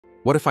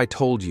What if I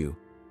told you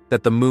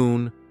that the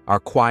moon, our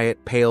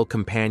quiet, pale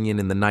companion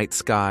in the night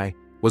sky,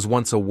 was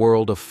once a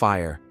world of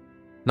fire?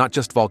 Not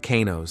just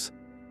volcanoes,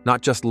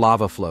 not just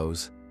lava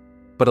flows,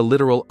 but a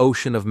literal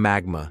ocean of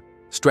magma,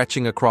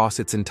 stretching across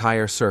its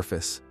entire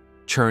surface,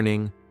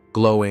 churning,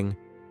 glowing,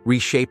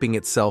 reshaping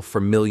itself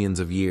for millions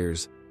of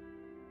years.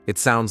 It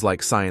sounds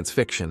like science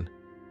fiction.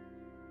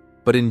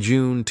 But in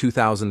June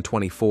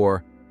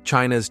 2024,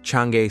 China's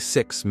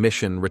Chang'e-6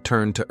 mission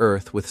returned to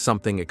Earth with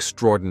something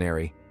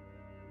extraordinary.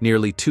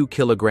 Nearly 2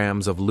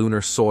 kilograms of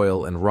lunar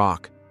soil and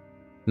rock,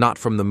 not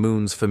from the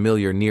moon's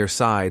familiar near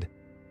side,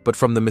 but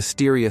from the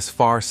mysterious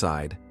far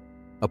side,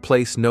 a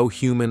place no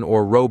human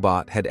or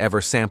robot had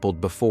ever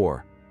sampled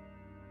before.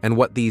 And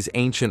what these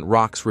ancient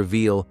rocks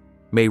reveal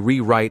may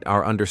rewrite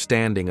our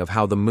understanding of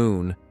how the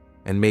moon,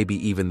 and maybe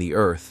even the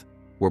Earth,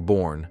 were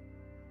born.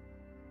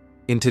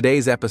 In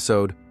today's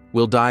episode,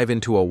 we'll dive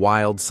into a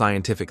wild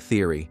scientific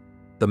theory,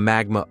 the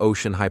Magma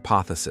Ocean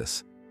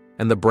Hypothesis,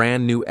 and the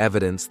brand new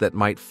evidence that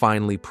might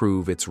finally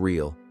prove it's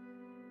real.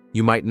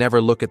 You might never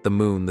look at the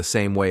moon the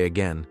same way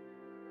again.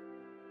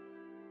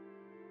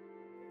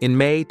 In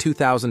May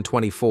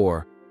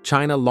 2024,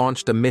 China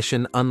launched a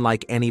mission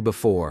unlike any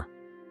before.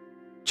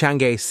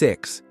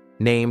 Chang'e-6,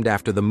 named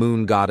after the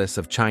moon goddess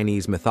of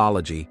Chinese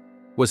mythology,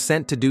 was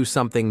sent to do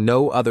something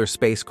no other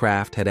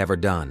spacecraft had ever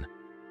done: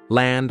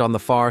 land on the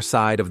far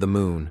side of the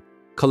moon,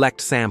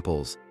 collect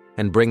samples,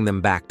 and bring them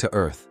back to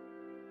Earth.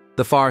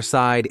 The far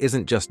side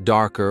isn't just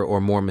darker or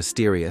more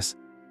mysterious,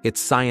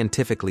 it's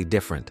scientifically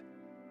different.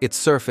 Its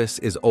surface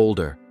is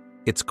older,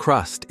 its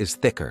crust is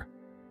thicker,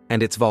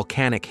 and its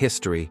volcanic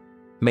history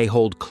may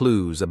hold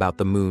clues about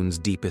the moon's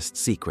deepest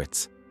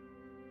secrets.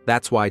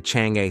 That's why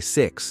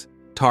Chang'e-6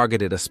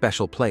 targeted a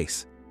special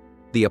place,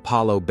 the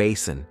Apollo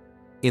Basin,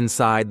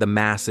 inside the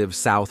massive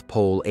South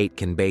Pole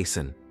Aitken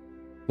Basin,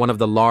 one of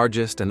the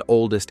largest and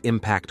oldest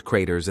impact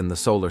craters in the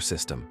solar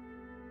system.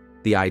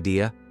 The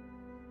idea?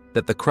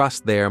 That the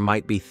crust there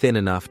might be thin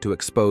enough to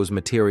expose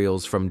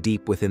materials from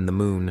deep within the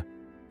moon,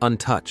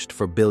 untouched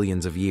for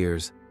billions of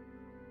years.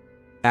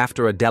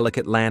 After a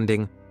delicate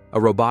landing,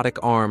 a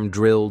robotic arm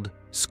drilled,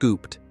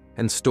 scooped,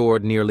 and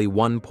stored nearly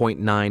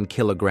 1.9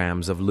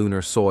 kilograms of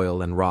lunar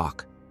soil and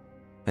rock.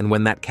 And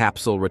when that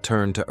capsule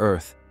returned to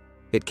Earth,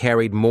 it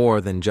carried more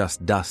than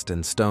just dust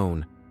and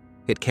stone.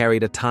 It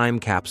carried a time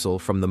capsule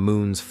from the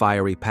moon's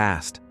fiery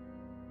past.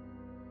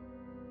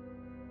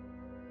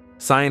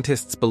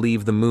 Scientists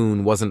believe the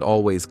moon wasn't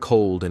always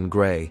cold and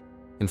gray.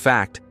 In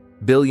fact,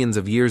 billions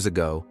of years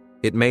ago,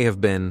 it may have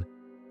been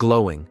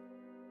glowing.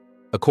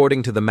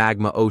 According to the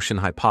Magma Ocean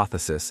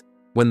Hypothesis,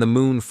 when the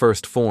moon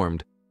first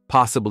formed,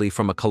 possibly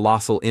from a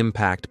colossal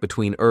impact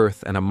between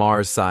Earth and a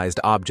Mars-sized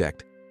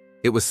object,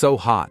 it was so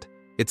hot,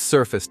 its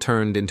surface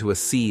turned into a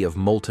sea of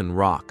molten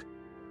rock,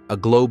 a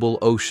global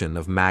ocean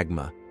of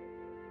magma.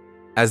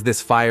 As this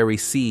fiery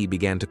sea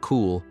began to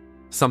cool,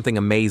 something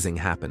amazing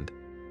happened.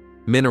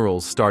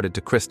 Minerals started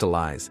to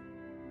crystallize.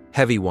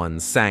 Heavy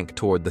ones sank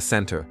toward the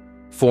center,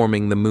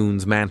 forming the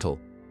moon's mantle.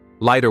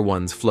 Lighter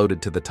ones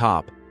floated to the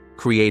top,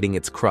 creating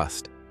its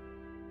crust.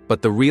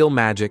 But the real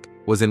magic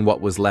was in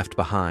what was left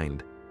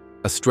behind,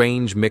 a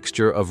strange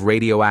mixture of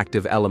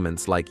radioactive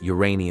elements like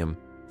uranium,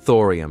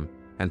 thorium,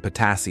 and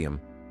potassium,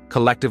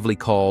 collectively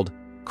called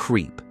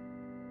KREEP.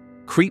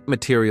 KREEP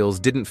materials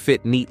didn't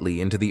fit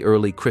neatly into the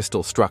early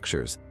crystal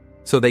structures,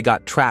 so they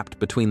got trapped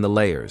between the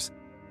layers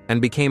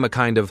and became a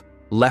kind of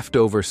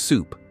leftover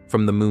soup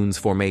from the moon's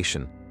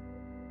formation.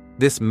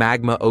 This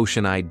magma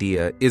ocean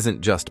idea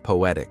isn't just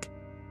poetic.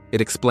 It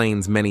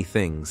explains many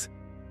things.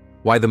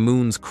 Why the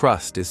moon's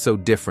crust is so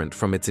different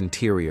from its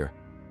interior,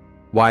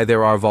 why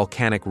there are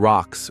volcanic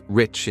rocks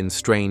rich in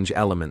strange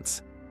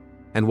elements,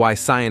 and why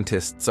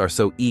scientists are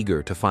so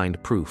eager to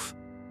find proof.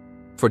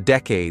 For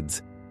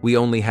decades, we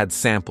only had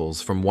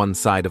samples from one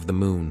side of the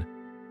moon,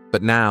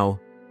 but now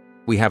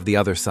we have the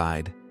other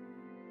side.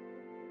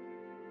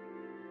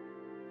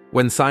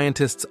 When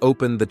scientists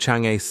opened the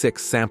Chang'e-6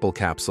 sample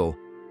capsule,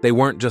 they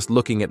weren't just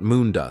looking at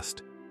moon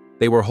dust.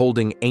 They were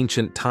holding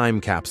ancient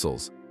time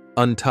capsules,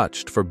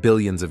 untouched for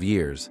billions of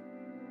years.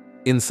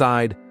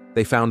 Inside,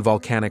 they found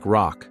volcanic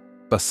rock,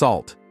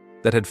 basalt,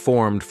 that had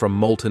formed from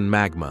molten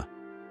magma.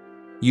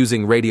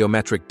 Using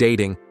radiometric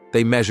dating,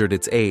 they measured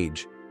its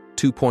age,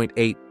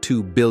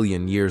 2.82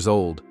 billion years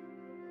old.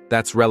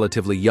 That's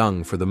relatively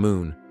young for the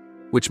moon,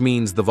 which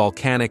means the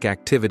volcanic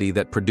activity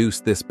that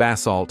produced this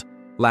basalt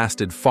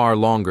lasted far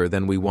longer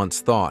than we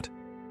once thought.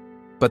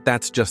 But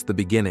that's just the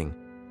beginning.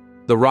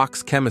 The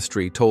rock's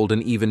chemistry told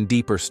an even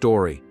deeper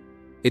story.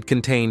 It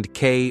contained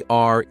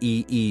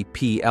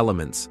KREEP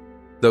elements,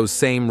 those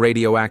same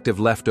radioactive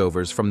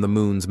leftovers from the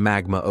moon's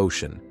magma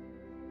ocean.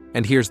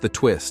 And here's the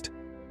twist.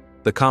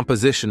 The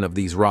composition of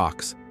these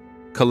rocks,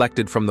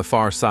 collected from the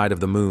far side of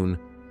the moon,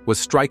 was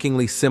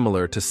strikingly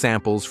similar to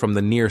samples from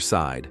the near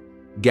side,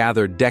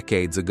 gathered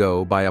decades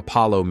ago by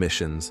Apollo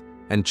missions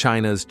and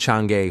China's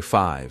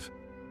Chang'e-5.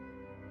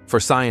 For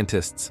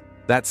scientists,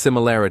 that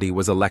similarity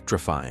was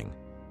electrifying,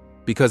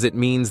 because it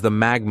means the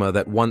magma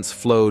that once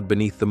flowed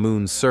beneath the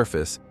moon's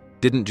surface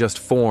didn't just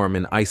form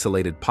in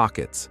isolated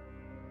pockets.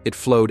 It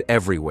flowed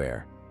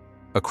everywhere,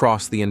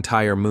 across the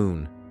entire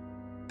moon.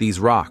 These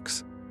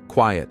rocks,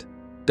 quiet,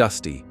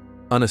 dusty,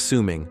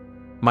 unassuming,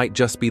 might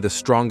just be the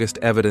strongest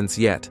evidence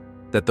yet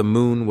that the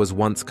moon was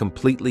once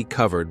completely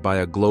covered by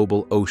a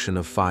global ocean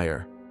of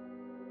fire.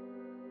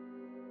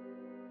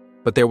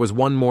 But there was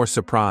one more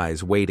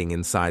surprise waiting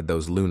inside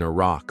those lunar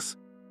rocks.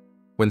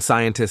 When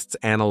scientists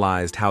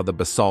analyzed how the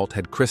basalt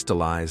had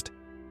crystallized,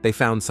 they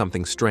found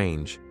something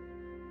strange.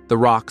 The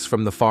rocks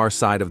from the far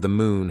side of the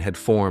moon had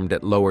formed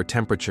at lower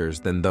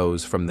temperatures than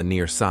those from the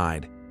near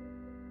side.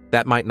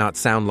 That might not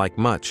sound like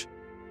much,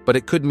 but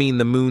it could mean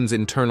the moon's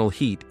internal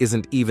heat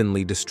isn't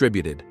evenly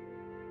distributed.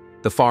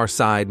 The far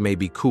side may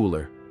be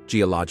cooler,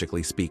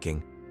 geologically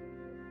speaking.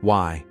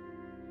 Why?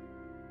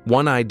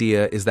 One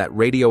idea is that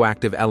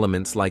radioactive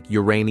elements like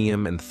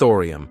uranium and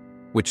thorium,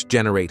 which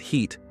generate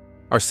heat,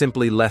 are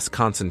simply less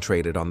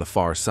concentrated on the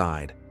far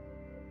side.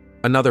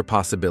 Another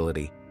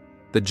possibility,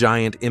 the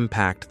giant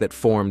impact that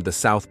formed the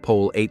South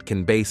Pole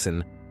Aitken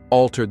Basin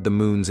altered the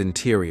moon's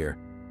interior,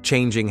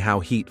 changing how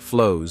heat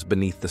flows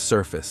beneath the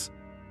surface.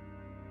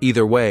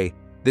 Either way,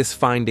 this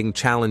finding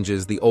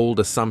challenges the old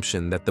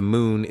assumption that the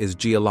moon is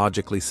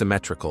geologically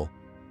symmetrical.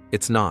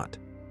 It's not.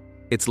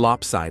 It's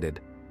lopsided,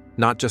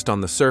 not just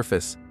on the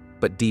surface,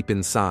 but deep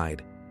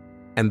inside.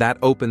 And that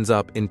opens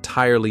up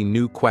entirely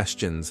new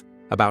questions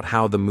about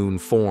how the moon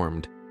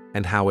formed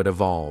and how it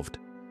evolved.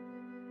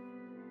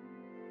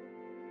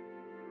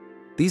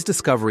 These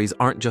discoveries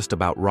aren't just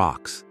about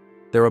rocks,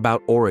 they're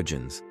about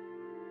origins.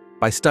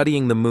 By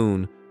studying the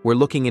moon, we're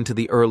looking into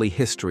the early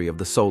history of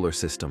the solar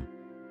system,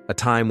 a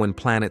time when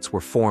planets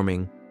were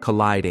forming,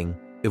 colliding,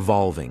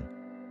 evolving.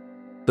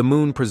 The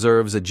moon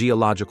preserves a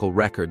geological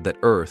record that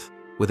Earth,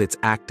 with its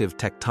active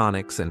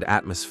tectonics and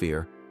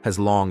atmosphere, has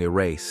long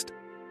erased.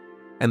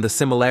 And the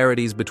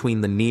similarities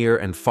between the near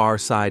and far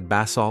side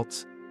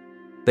basalts?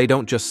 They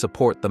don't just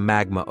support the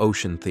magma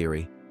ocean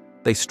theory,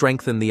 they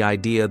strengthen the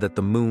idea that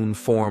the moon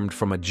formed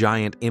from a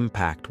giant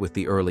impact with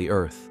the early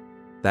Earth.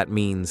 That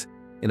means,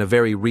 in a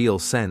very real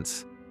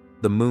sense,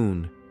 the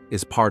moon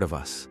is part of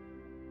us.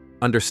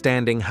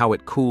 Understanding how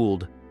it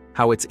cooled,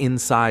 how its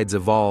insides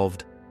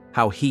evolved,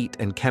 how heat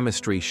and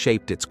chemistry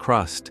shaped its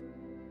crust,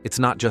 it's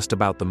not just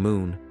about the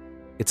moon,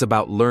 it's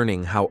about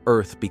learning how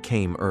Earth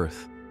became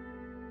Earth.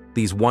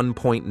 These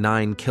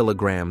 1.9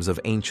 kilograms of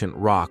ancient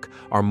rock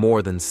are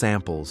more than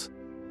samples.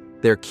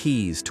 They're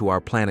keys to our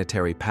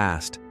planetary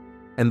past,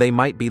 and they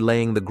might be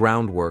laying the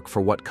groundwork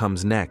for what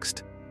comes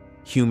next: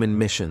 human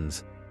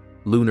missions,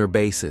 lunar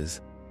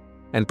bases,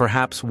 and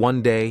perhaps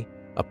one day,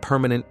 a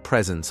permanent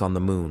presence on the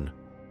moon.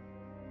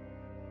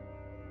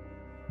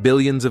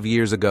 Billions of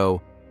years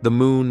ago, the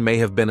moon may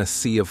have been a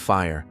sea of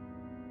fire.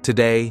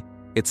 Today,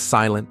 it's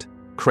silent,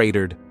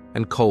 cratered,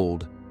 and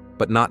cold,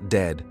 but not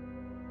dead.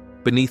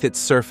 Beneath its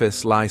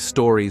surface lie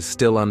stories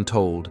still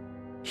untold,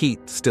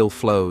 heat still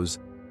flows,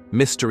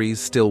 mysteries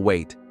still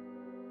wait.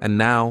 And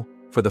now,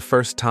 for the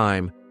first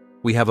time,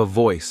 we have a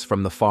voice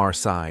from the far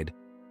side,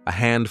 a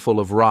handful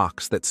of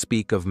rocks that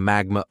speak of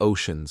magma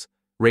oceans,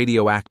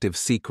 radioactive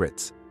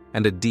secrets,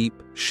 and a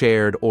deep,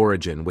 shared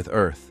origin with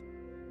Earth.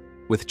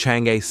 With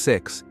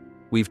Chang'e-6,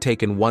 we've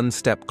taken one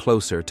step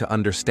closer to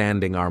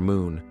understanding our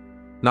moon,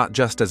 not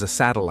just as a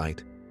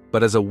satellite,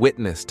 but as a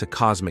witness to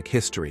cosmic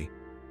history.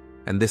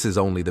 And this is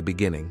only the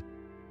beginning.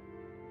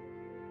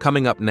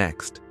 Coming up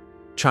next,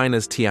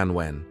 China's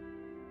Tianwen.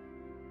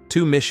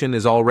 2 mission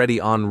is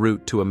already en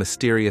route to a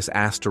mysterious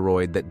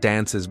asteroid that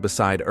dances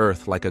beside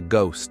Earth like a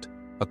ghost,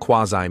 a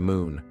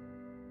quasi-moon.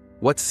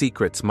 What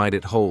secrets might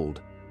it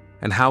hold,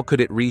 and how could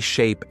it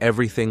reshape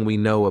everything we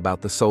know about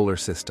the solar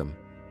system?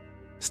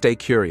 Stay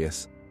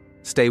curious,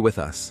 stay with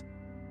us.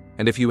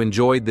 And if you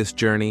enjoyed this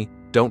journey,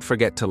 don't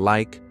forget to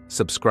like,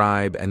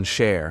 subscribe, and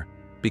share,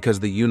 because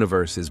the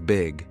universe is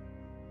big.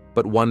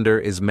 But wonder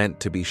is meant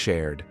to be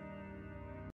shared.